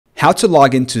How to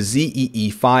log into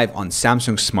ZEE5 on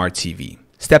Samsung Smart TV.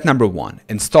 Step number 1.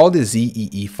 Install the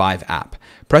ZEE5 app.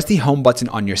 Press the home button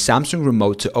on your Samsung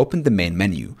remote to open the main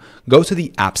menu. Go to the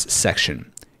apps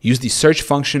section. Use the search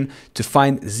function to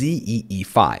find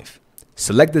ZEE5.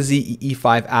 Select the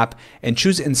ZEE5 app and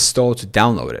choose install to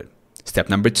download it. Step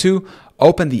number 2.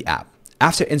 Open the app.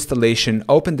 After installation,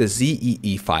 open the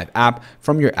ZEE5 app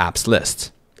from your apps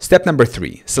list. Step number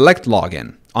 3. Select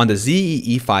login. On the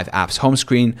ZEE5 app's home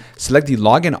screen, select the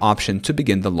login option to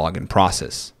begin the login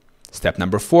process. Step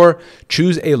number 4.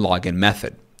 Choose a login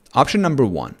method. Option number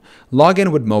 1.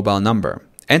 Login with mobile number.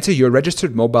 Enter your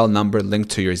registered mobile number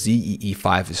linked to your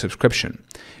ZEE5 subscription.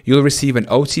 You'll receive an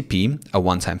OTP, a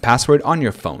one-time password, on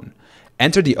your phone.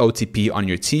 Enter the OTP on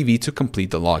your TV to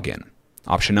complete the login.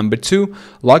 Option number 2.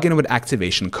 Login with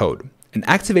activation code. An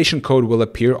activation code will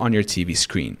appear on your TV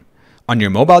screen. On your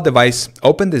mobile device,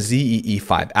 open the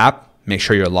ZEE5 app. Make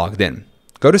sure you're logged in.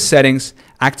 Go to Settings,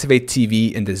 activate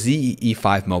TV in the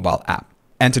ZEE5 mobile app.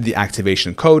 Enter the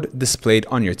activation code displayed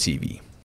on your TV.